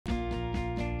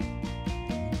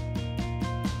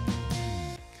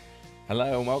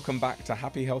Hello and welcome back to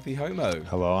Happy Healthy Homo.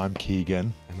 Hello, I'm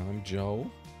Keegan. And I'm Joel.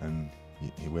 And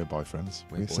we're boyfriends.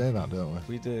 We're we say that, don't we?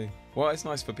 We do. Well, it's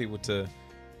nice for people to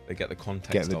get the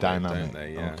context Get the of dynamic. It, don't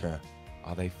they? Yeah. Okay.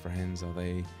 Are they friends? Are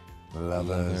they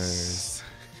Lovers?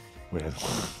 Weird.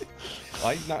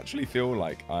 I naturally feel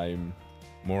like I'm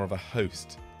more of a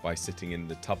host by sitting in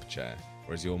the tub chair,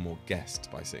 whereas you're more guest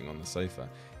by sitting on the sofa.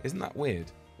 Isn't that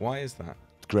weird? Why is that?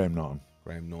 Graham Norton.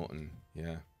 Graham Norton,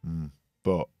 yeah.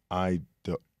 But I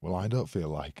don't feel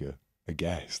like a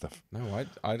guest. No,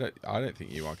 I don't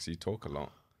think you are, because you talk a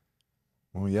lot.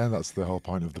 Well, yeah, that's the whole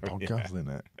point of the podcast, Yeah. isn't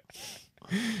it?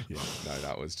 Yeah, no,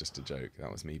 that was just a joke.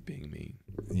 That was me being mean.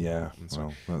 Yeah,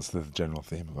 well, that's the general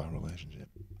theme of our relationship.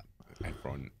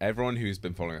 Everyone who's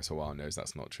been following us a while knows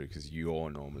that's not true, because you're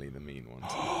normally the mean one.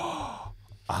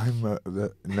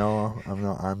 No, I'm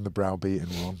not. I'm the browbeaten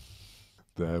one.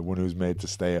 The one who's made to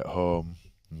stay at home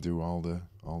and do all the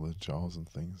chores and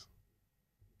things.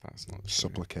 That's not true.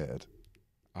 Supplicated.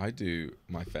 I do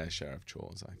my fair share of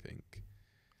chores, I think.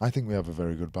 I think we have a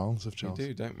very good balance of chores. We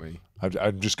do, don't we?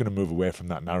 I'm just going to move away from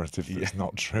that narrative that's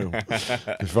not true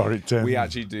before it turns. We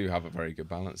actually do have a very good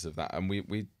balance of that, and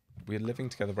we're living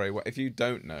together very well. If you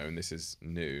don't know, and this is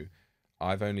new,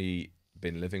 I've only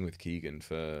been living with Keegan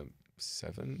for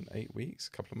 7-8 weeks,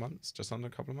 couple of months, just under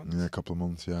a couple of months. Yeah, a couple of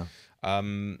months, yeah.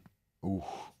 And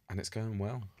it's going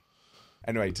well.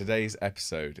 Anyway, today's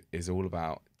episode is all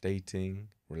about dating,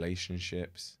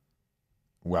 relationships.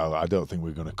 Well, I don't think we're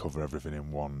going to cover everything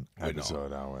in one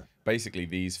episode, are we? Basically,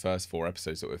 these first 4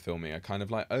 episodes that we're filming are kind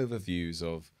of like overviews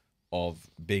of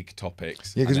big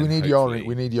topics. Yeah, because we need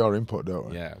your input, don't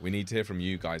we? Yeah, we need to hear from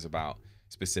you guys about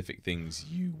specific things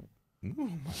you.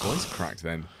 Ooh, my voice cracked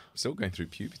then. I'm still going through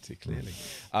puberty, clearly.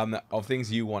 Of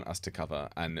things you want us to cover,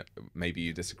 and maybe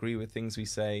you disagree with things we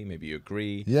say, maybe you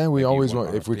agree. Yeah, we always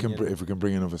want if we opinion. can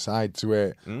bring another side to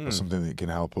it, or something that can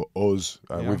help us.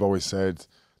 We've always said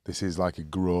this is like a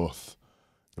growth,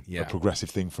 a progressive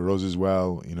thing for us as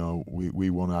well. You know, we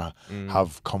want to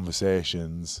have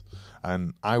conversations,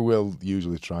 and I will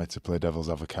usually try to play devil's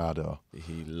avocado.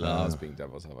 He loves being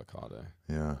devil's avocado.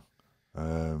 Yeah.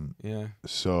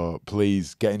 So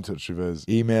please get in touch with us.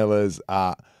 Email us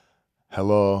at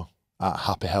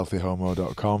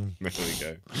hello@happyhealthyhomo.com. There we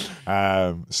go.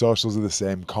 Socials are the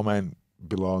same. Comment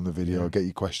below on the video. Get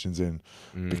your questions in,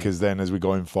 because then as we're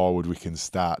going forward, we can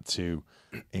start to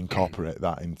incorporate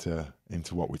that into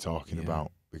what we're talking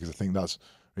about. Because I think that's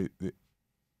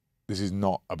this is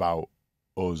not about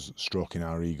us stroking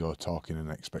our ego, talking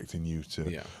and expecting you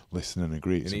to listen and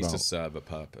agree. It needs to serve a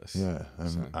purpose. Yeah,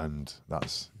 and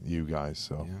that's you guys.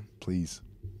 So please.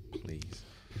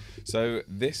 So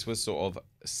this was sort of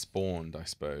spawned, I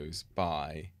suppose,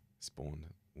 by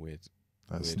weird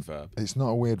verb. It's not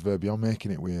a weird verb. You're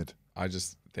making it weird. I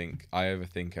just think I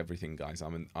overthink everything, guys.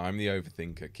 I'm the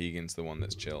overthinker. Keegan's the one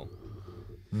that's chill.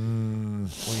 Well,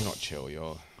 you're not chill.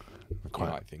 You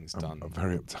like things done. I'm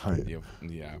very uptight.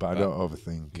 But I don't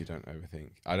overthink. You don't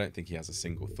overthink. I don't think he has a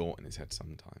single thought in his head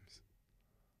sometimes,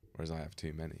 whereas I have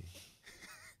too many.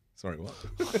 Sorry, what?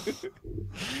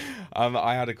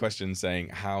 I had a question saying,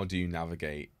 how do you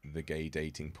navigate the gay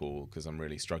dating pool? Because I'm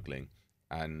really struggling.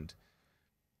 And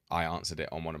I answered it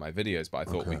on one of my videos, but I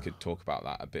thought we could talk about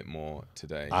that a bit more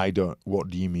today. What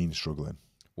do you mean struggling?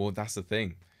 Well, that's the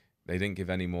thing. They didn't give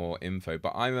any more info,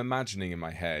 but I'm imagining in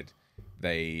my head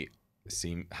they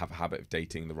have a habit of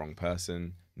dating the wrong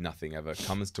person. Nothing ever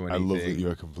comes to anything. I love that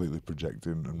you're completely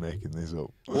projecting and making this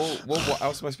up. Well, what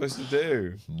else am I supposed to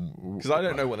do? Because I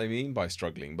don't know what they mean by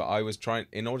struggling, but I was trying,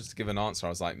 in order to give an answer, I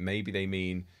was like, maybe they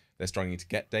mean they're struggling to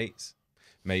get dates.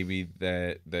 Maybe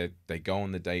they go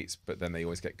on the dates, but then they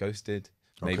always get ghosted.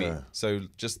 Maybe so.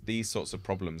 Just these sorts of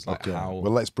problems, like how.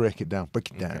 Well, let's break it down. Break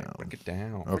it down.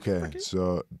 Okay,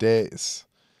 so dates.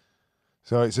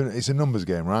 So it's a numbers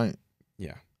game, right?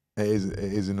 Yeah. It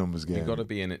is a numbers game. You've got to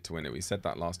be in it to win it. We said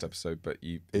that last episode, but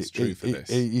it's true for this.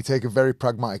 You take a very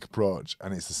pragmatic approach,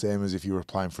 and it's the same as if you were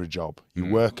applying for a job. You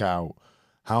work out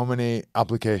how many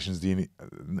applications do you need.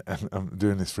 I'm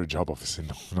doing this for a job, obviously,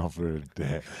 not for a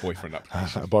date. Boyfriend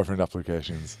applications. Boyfriend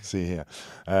applications. See here.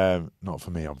 Not for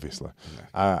me, obviously.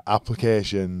 No.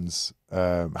 Applications.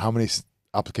 How many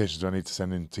applications do I need to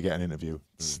send in to get an interview?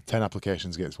 10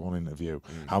 applications gets 1 interview.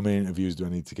 How many interviews do I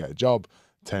need to get a job?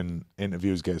 10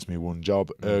 interviews gets me 1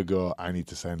 job. Ergo, I need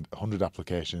to send 100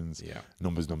 applications.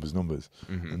 Numbers.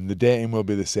 And the dating will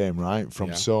be the same, right?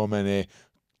 From so many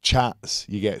chats,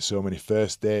 you get so many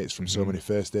first dates. From so many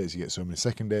first dates, you get so many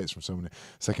second dates. From so many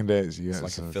second dates, you get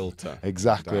like a filter.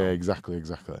 Exactly.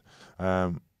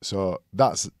 So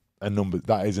that's a number.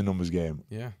 That is a numbers game.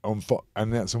 Yeah.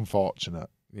 And that's unfortunate.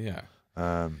 Yeah.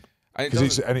 And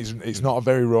because it's not a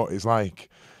very raw. It's like,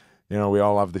 you know, we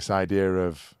all have this idea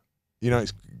of, you know,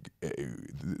 it's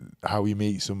how you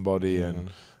meet somebody, and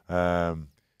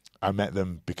I met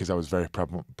them because I was very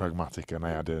pragmatic and I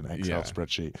had an Excel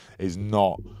spreadsheet. Is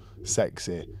not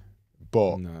sexy,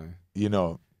 but you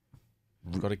know,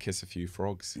 you've got to kiss a few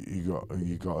frogs.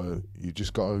 You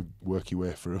just got to work your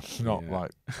way through. Not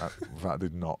like that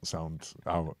did not sound.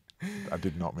 I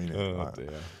did not mean it. Oh,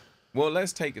 dear. Well,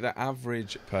 let's take the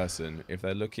average person. If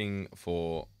they're looking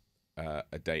for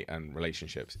a date and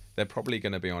relationships, they're probably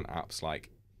going to be on apps like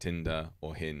Tinder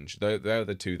or Hinge. They're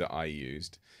the two that I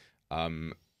used.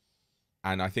 And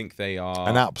I think they are.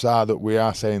 And we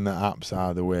are saying that apps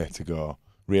are the way to go.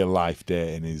 Real life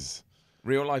dating is.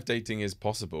 Real life dating is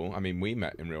possible. I mean, we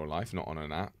met in real life, not on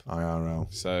an app.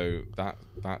 IRL. So that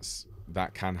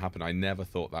can happen. I never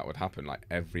thought that would happen. Like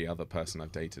every other person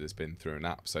I've dated has been through an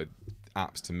app. So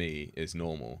apps to me is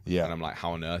normal. Yeah. And I'm like,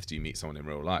 how on earth do you meet someone in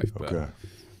real life? But okay.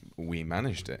 We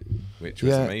managed it, which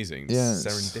was amazing. Yeah,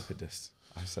 serendipitous.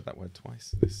 I've said that word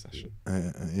twice this session.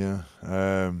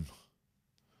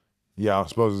 Yeah, I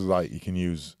suppose it's like you can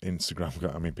use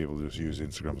Instagram. I mean, people just use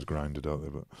Instagram as Grindr, don't they?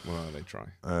 But well, they try.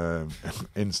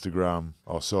 Instagram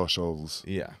or socials.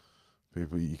 Yeah,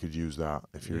 people, you could use that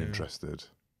if you're interested.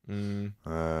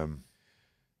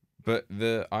 But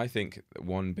I think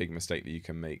one big mistake that you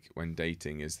can make when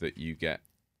dating is that you get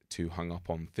too hung up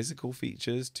on physical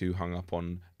features, too hung up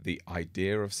on the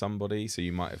idea of somebody. So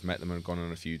you might have met them and gone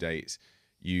on a few dates.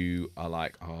 You are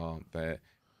like, oh,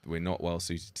 we're not well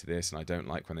suited to this, and I don't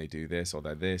like when they do this or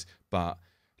they're this, but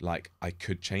like I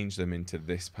could change them into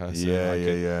this person.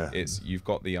 It's you've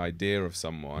got the idea of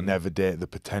someone. Never date the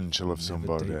potential of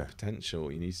somebody. Date the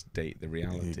potential. You need to date the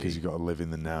reality. Because you've got to live in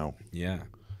the now. Yeah.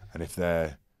 And if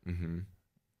they're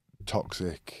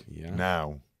toxic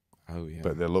now,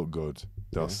 but they look good,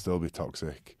 they'll still be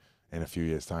toxic in a few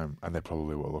years' time, and they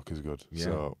probably won't look as good. Yeah.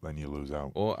 So then you lose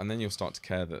out. And then you'll start to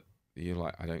care that you're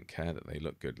like, I don't care that they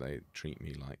look good. They treat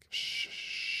me like sugar.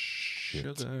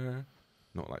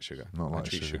 Not like sugar. I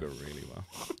treat sugar really well.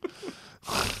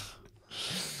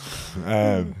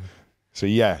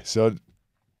 So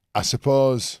I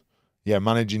suppose,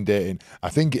 managing dating. I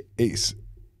think it's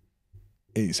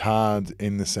hard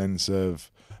in the sense of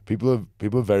people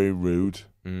are very rude.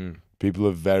 People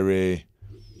are very,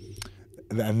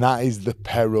 and that is the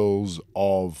perils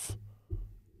of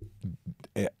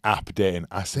app dating.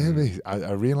 I say this,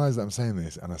 I realise that I'm saying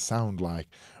this, and I sound like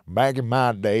back in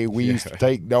my day we used to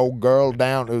take the old girl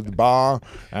down to the bar,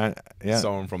 and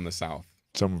someone from the south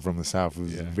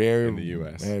was very in the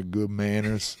US, had good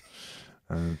manners,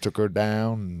 and took her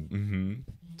down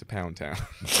to Pound Town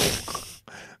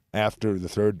after the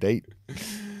third date.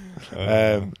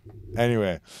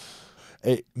 Anyway,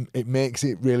 it makes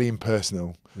it really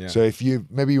impersonal. So if you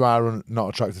are not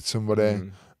attracted to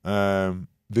somebody,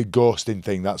 the ghosting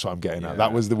thing, that's what I'm getting at.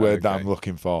 That was the word that I'm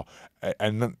looking for.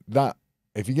 And that,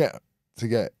 if you get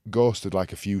ghosted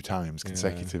like a few times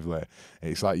consecutively,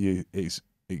 it's like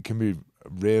it can be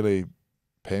really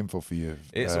painful for your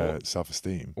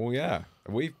self-esteem. Well, yeah.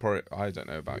 I don't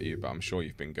know about you, but I'm sure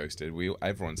you've been ghosted.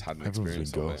 Everyone's had an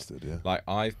experience been ghosted, of it. Like,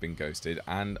 I've been ghosted,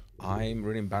 and I'm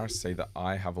really embarrassed to say that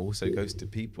I have also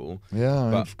ghosted people.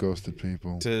 Yeah, I've ghosted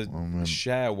people. To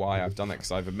share why I've done it,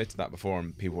 because I've admitted that before,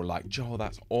 and people were like, Joel,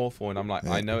 that's awful. And I'm like,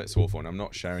 I know it's awful, and I'm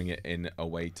not sharing it in a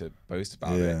way to boast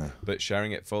about it, but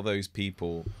sharing it for those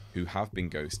people who have been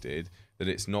ghosted, that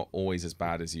it's not always as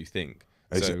bad as you think.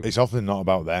 It's often not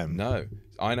about them. No.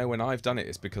 I know when I've done it,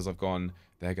 it's because I've gone,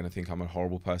 they're going to think I'm a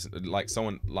horrible person. Like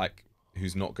someone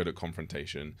who's not good at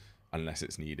confrontation unless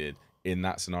it's needed. In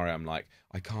that scenario, I'm like,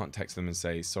 I can't text them and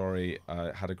say, sorry,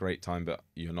 had a great time, but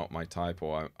you're not my type,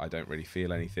 or I don't really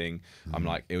feel anything. I'm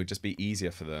like, it would just be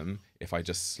easier for them if I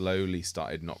just slowly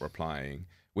started not replying,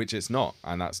 which it's not,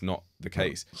 and that's not the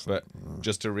case. But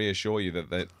just to reassure you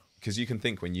that because you can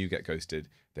think when you get ghosted,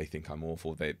 they think I'm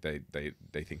awful, they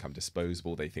think I'm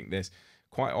disposable, they think this.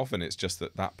 Quite often it's just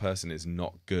that person is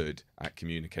not good at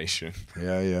communication.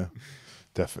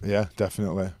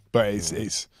 Definitely. But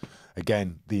it's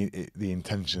again the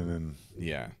intention, and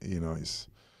it's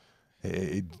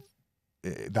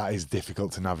that is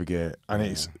difficult to navigate, and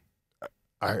it's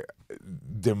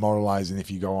demoralizing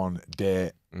if you go on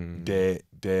date, and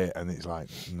it's like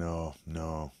no,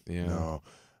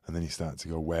 and then you start to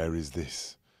go, where is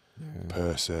this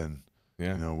person?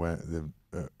 You know, where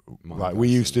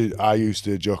I used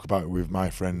to joke about it with my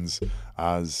friends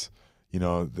as, you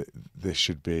know, they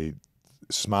should be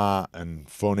smart and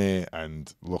funny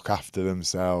and look after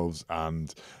themselves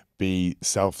and be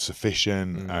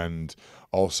self-sufficient and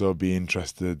also be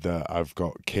interested that I've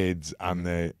got kids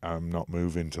and I'm not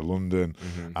moving to London,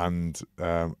 and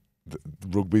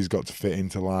rugby's got to fit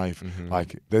into life.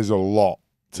 Like, there's a lot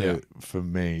for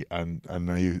me, and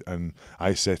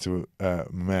I say to my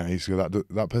mate, I used to go,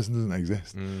 that person doesn't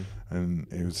exist, and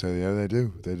he would say, yeah, they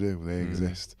do, they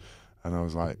exist, and I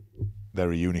was like,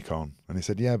 they're a unicorn, and he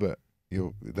said, yeah, but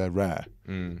they're rare,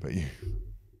 but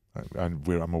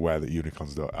I'm aware that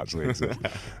unicorns don't actually exist,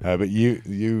 but you,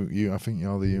 I think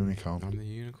you're the unicorn. I'm the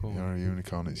unicorn. You're a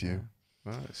unicorn. It's you.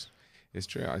 Well, it's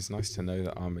true. It's nice to know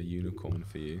that I'm a unicorn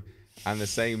for you, and the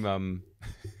same.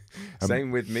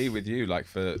 Same with me, with you. Like,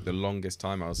 for the longest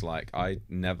time, I was like, I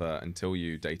never, until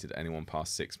you dated anyone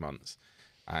past 6 months,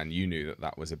 and you knew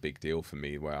that was a big deal for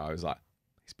me, where I was like,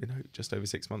 it's been just over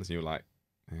 6 months, and you were like,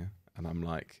 yeah, and I'm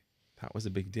like, that was a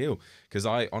big deal, because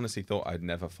I honestly thought I'd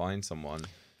never find someone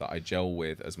that I gel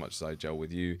with as much as I gel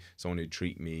with you, someone who'd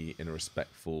treat me in a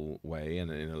respectful way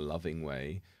and in a loving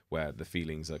way, where the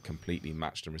feelings are completely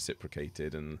matched and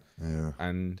reciprocated,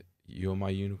 and you're my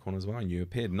unicorn as well, and you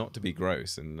appeared not to be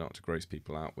gross and not to gross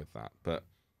people out with that, but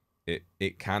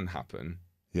it can happen.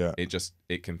 Yeah,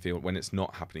 it can feel, when it's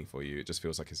not happening for you, it just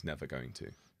feels like it's never going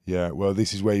to. Yeah, well,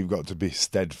 this is where you've got to be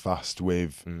steadfast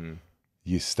with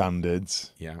your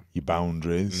standards, your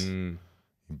boundaries,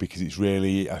 because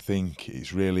I think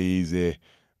it's really easy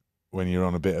when you're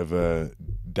on a bit of a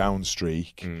down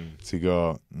streak to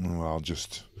go, I'll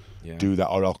just do that,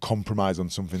 or I'll compromise on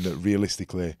something that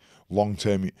realistically long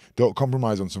term, don't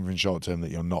compromise on something short term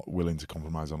that you're not willing to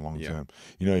compromise on long term.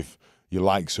 You know, if you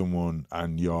like someone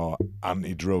and you're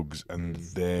anti-drugs and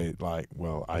they're like,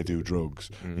 well, I do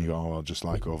drugs, and you go, oh, I'll just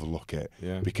like overlook it,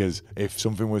 because if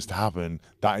something was to happen,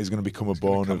 that is going to become a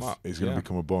bone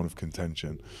of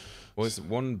contention. Well, it's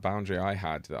one boundary I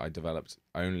had that I developed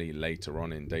only later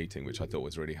on in dating, which I thought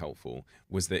was really helpful,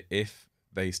 was that if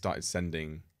they started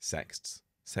sending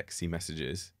sexy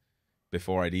messages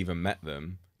before I'd even met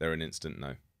them, they're an instant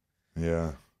no.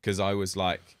 Yeah. Because I was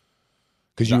like...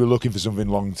 Because you were looking for something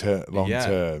long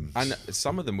term. And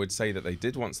some of them would say that they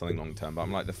did want something long term, but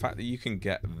I'm like, the fact that you can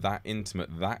get that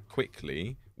intimate that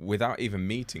quickly without even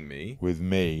meeting me... With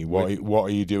me, what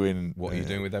are you doing? What are you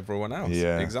doing with everyone else?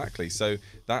 Yeah. Exactly. So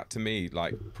that, to me,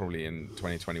 like, probably in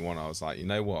 2021, I was like, you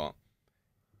know what?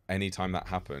 Anytime that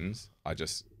happens, I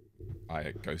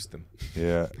ghost them.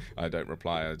 Yeah. I don't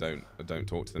reply. I don't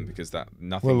talk to them, because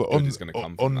nothing good is going to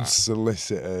come from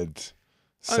unsolicited that.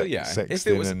 Oh yeah. If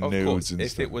it was, and of nudes course, and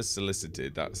if stuff. it was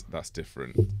solicited, that's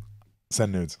different.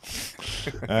 Send nudes.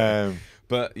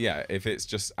 But yeah, if it's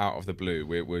just out of the blue,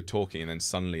 we're talking, and then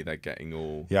suddenly they're getting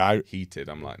all heated,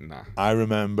 I'm like, nah. I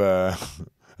remember.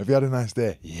 Have you had a nice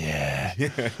day? Yeah.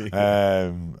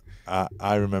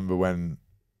 I remember when,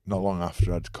 not long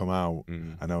after I'd come out,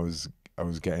 and I was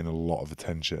getting a lot of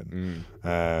attention,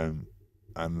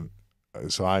 and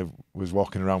so I was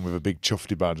walking around with a big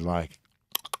chuffedy badge, like,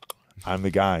 I'm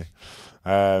the guy,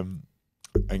 and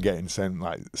getting sent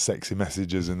like sexy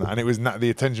messages, and it was the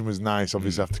attention was nice,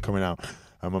 obviously, after coming out.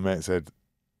 And my mate said,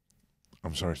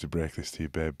 "I'm sorry to break this to you,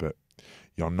 babe, but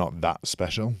you're not that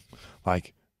special."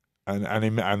 Like, and I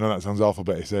know that sounds awful,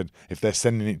 but he said, if they're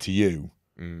sending it to you,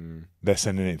 they're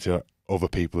sending it to other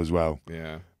people as well.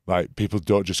 Yeah. Like, people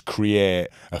don't just create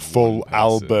a full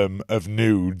album of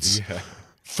nudes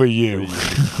for you.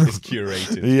 It's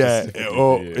curated.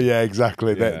 Yeah,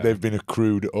 exactly. Yeah. They've been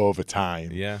accrued over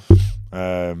time. Yeah.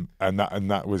 And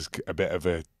that was a bit of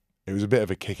a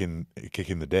kick in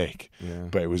the dick. Yeah.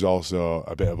 But it was also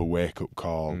a bit of a wake up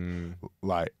call.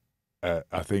 Like,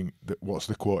 I think what's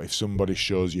the quote? If somebody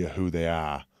shows you who they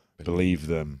are, believe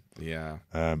them. Yeah.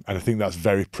 And I think that's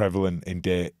very prevalent in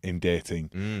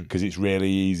dating, because it's really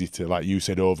easy to, like you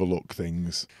said, overlook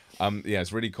things. Yeah,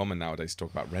 it's really common nowadays to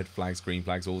talk about red flags, green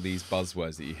flags, all these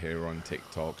buzzwords that you hear on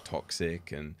TikTok,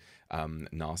 toxic and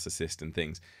narcissist and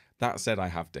things. That said, I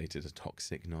have dated a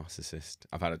toxic narcissist.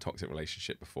 I've had a toxic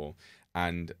relationship before,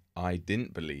 and I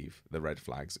didn't believe the red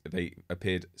flags. They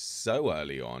appeared so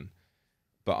early on,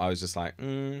 but I was just like,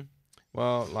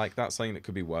 well, like, that's something that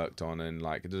could be worked on, and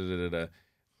like,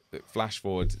 Flash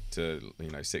forward to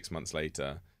 6 months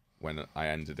later, when I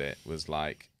ended it, was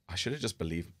like, I should have just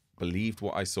believed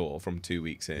what I saw from 2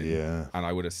 weeks in, and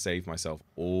I would have saved myself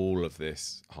all of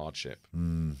this hardship.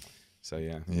 So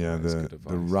the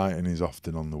writing is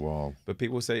often on the wall. But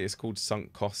people say it's called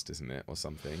sunk cost, isn't it, or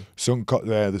something?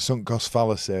 The sunk cost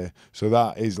fallacy. So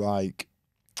that is like,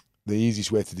 the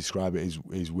easiest way to describe it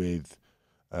is with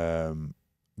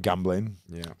gambling.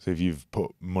 Yeah. So if you've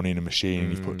put money in a machine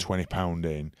and you've put £20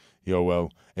 in, you go,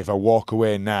 well, if I walk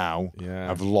away now, Yeah.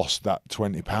 I've lost that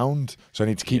 £20, so I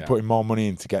need to keep Yeah. putting more money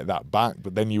in to get that back.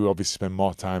 But then you obviously spend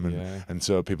more time, Yeah. and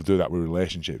so people do that with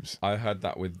relationships. I heard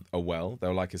that with a well. They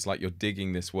were like, it's like you're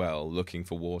digging this well looking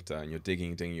for water, and you're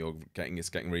digging, it's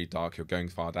getting really dark, you're going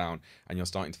far down, and you're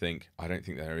starting to think, I don't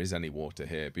think there is any water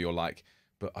here. But you're like,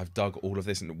 but I've dug all of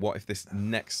this, and what if this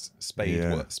next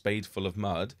spade full of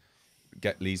mud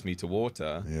leads me to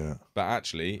water? Yeah. But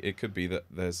actually, it could be that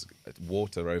there's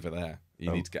water over there.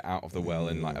 You need to get out of the well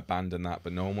and like abandon that,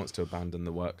 but no one wants to abandon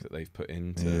the work that they've put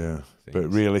into things.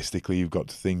 But realistically, you've got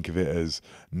to think of it as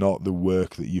not the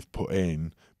work that you've put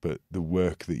in, but the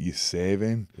work that you're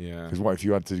saving. Yeah. Because what if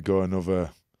you had to go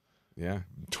another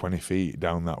 20 feet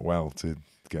down that well to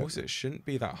get... Also, it shouldn't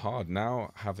be that hard. Now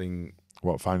having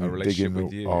finding a relationship digging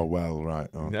with you. Oh, well, right.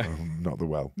 Oh, not the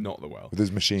well. Not the well. But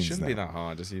there's machines Shouldn't now. be that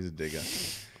hard. Just use a digger.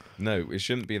 No, it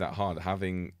shouldn't be that hard.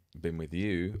 Having been with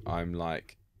you, I'm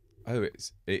like, oh,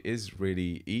 it is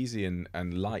really easy and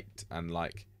light and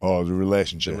like the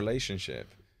relationship. The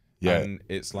relationship. Yeah. And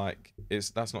it's like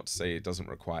that's not to say it doesn't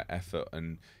require effort,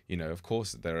 and of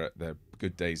course there are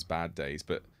good days, bad days,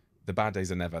 but the bad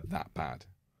days are never that bad.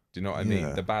 Do you know what I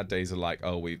mean? The bad days are like,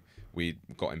 oh, we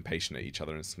got impatient at each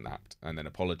other and snapped and then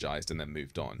apologized and then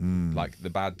moved on. Like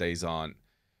the bad days aren't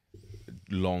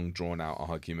long drawn out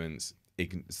arguments,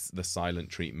 the silent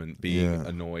treatment, being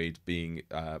annoyed, being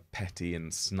petty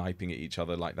and sniping at each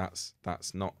other. Like that's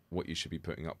not what you should be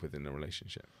putting up with in a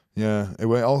relationship. Yeah,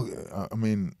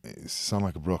 it sounds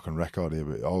like a broken record here,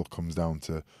 but it all comes down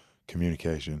to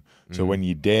communication. So when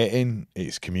you're dating,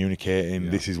 it's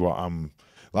communicating. This is what I'm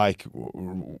like.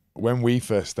 When we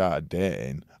first started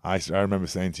dating, I remember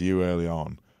saying to you early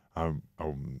on, I'm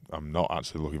not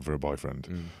actually looking for a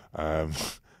boyfriend.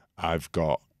 I've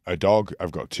got a dog.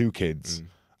 I've got 2 kids.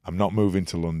 I'm not moving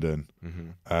to London.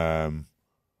 I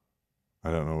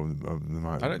don't know.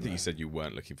 I don't think you said you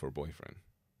weren't looking for a boyfriend.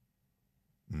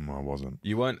 I wasn't.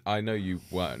 You weren't. I know you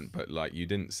weren't, but like you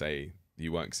didn't say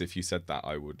you weren't. Because if you said that,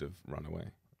 I would have run away.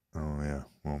 Oh yeah.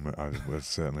 Well, I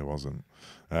certainly wasn't.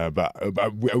 But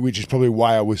which is probably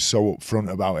why I was so upfront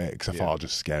about it, because I thought I'll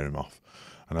just scare him off.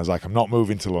 And I was like, I'm not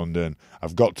moving to London.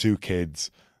 I've got 2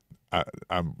 kids.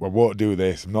 I won't do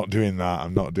this. I'm not doing that.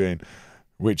 I'm not doing,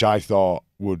 which I thought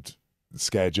would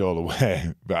scare Joel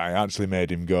away, but I actually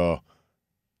made him go,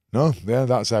 no, yeah,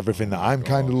 that's everything that I'm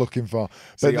kind of looking for.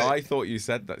 But I thought you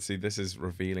said that. See, this is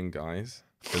revealing, guys,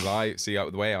 because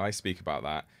the way I speak about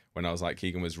that, when I was like,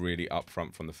 Keegan was really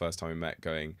upfront from the first time we met,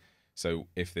 going, so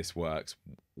if this works,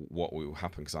 what will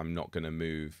happen? Because I'm not going to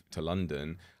move to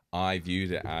London. I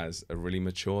viewed it as a really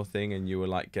mature thing, and you were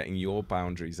like getting your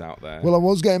boundaries out there. Well, I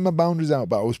was getting my boundaries out,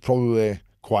 but I was probably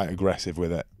quite aggressive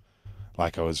with it.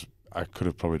 Like I could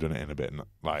have probably done it in a bit,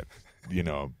 like,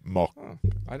 mock. Oh,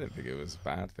 I didn't think it was a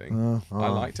bad thing. I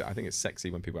liked it. I think it's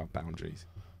sexy when people have boundaries.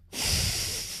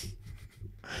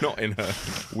 Not in a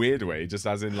weird way, just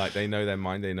as in like they know their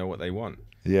mind, they know what they want.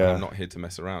 Yeah. And I'm not here to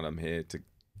mess around. I'm here to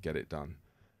get it done.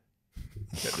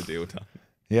 Get the deal done.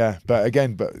 Yeah,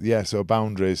 so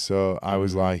boundaries. So I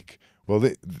was like, well,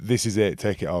 this is it.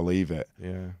 Take it or leave it.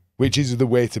 Yeah. Which is the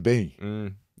way to be.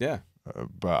 Yeah.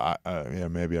 But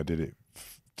maybe I did it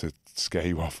to scare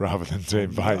you off rather than to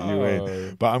invite you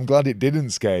in. But I'm glad it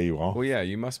didn't scare you off. Well, yeah,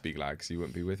 you must be glad because you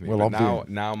wouldn't be with me. Well, but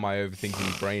now my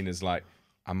overthinking brain is like,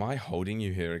 am I holding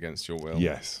you here against your will?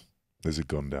 Yes. There's a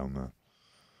gun down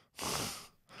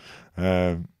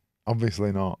there.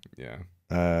 Obviously not.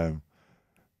 Yeah.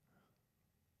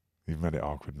 You've made it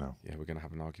awkward now. Yeah, we're going to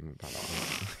have an argument about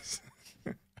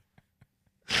that.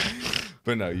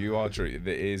 But no, you are true.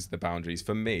 There is the boundaries.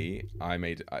 For me,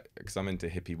 because I'm into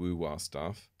hippie woo-wah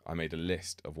stuff, I made a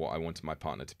list of what I wanted my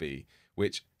partner to be,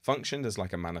 which functioned as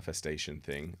like a manifestation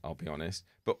thing, I'll be honest.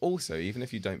 But also, even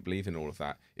if you don't believe in all of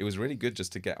that, it was really good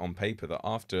just to get on paper that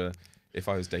after, if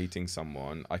I was dating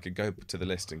someone, I could go to the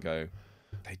list and go,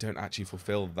 they don't actually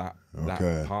fulfill that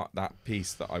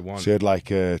piece that I want. So you had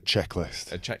like a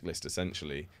checklist. A checklist,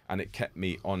 essentially. And it kept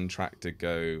me on track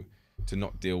to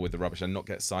not deal with the rubbish and not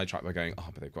get sidetracked by going,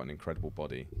 but they've got an incredible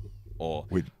body. Or,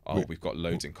 we've got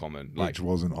loads in common. Which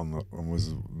wasn't on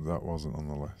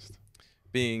the list.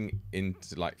 Being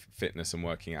into like fitness and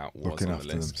working out was on the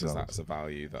list because that's a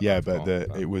value that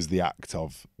it was the act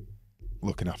of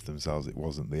looking after themselves. It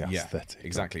wasn't the aesthetic. Yeah,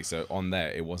 exactly. So on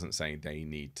there, it wasn't saying they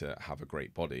need to have a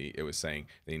great body. It was saying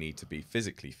they need to be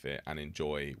physically fit and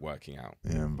enjoy working out.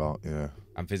 Yeah,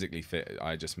 and physically fit,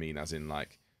 I just mean as in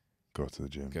like go to the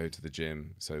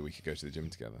gym. So we could go to the gym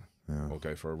together, or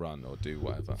go for a run, or do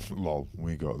whatever. Lol,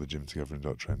 we go to the gym together and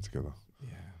don't train together.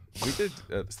 Yeah, we did.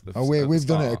 We've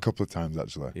done it a couple of times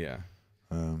actually. Yeah.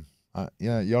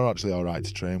 Yeah, you're actually all right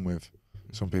to train with.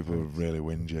 Some people really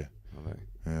whinge you. Are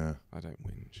they? Yeah. I don't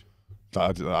whinge.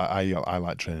 I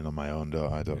like training on my own,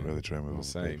 don't I? I don't Yeah. really train with other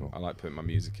Same. people. I like putting my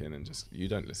music in and just, you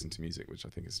don't listen to music, which I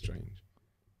think is strange.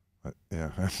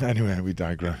 Yeah. Anyway, we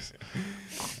digress.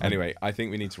 Anyway, I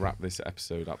think we need to wrap this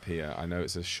episode up here. I know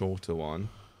it's a shorter one,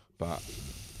 but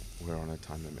we're on a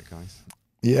time limit, guys.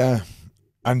 Yeah.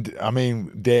 And I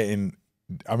mean, dating,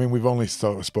 we've only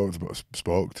spoked.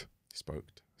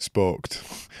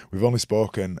 We've only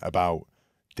spoken about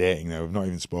dating now. We've not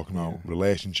even spoken about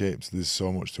relationships. There's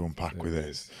so much to unpack with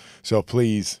it. So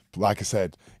please, like I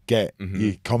said, get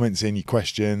your comments in, your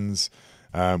questions.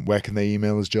 Where can they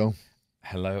email us, Joe?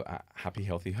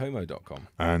 hello@happyhealthyhomo.com.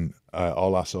 And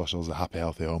all our socials are Happy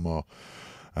Healthy Homo.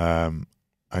 And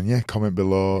yeah, comment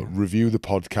below, review the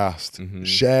podcast,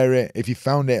 share it. If you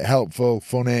found it helpful,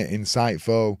 funny,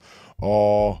 insightful,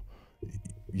 or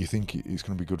you think it's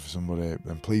going to be good for somebody,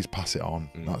 then please pass it on.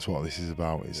 That's what this is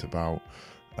about. It's about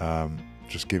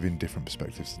just giving different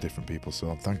perspectives to different people.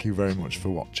 So thank you very much for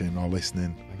watching or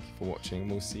listening. Thank you for watching,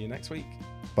 and we'll see you next week.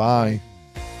 Bye.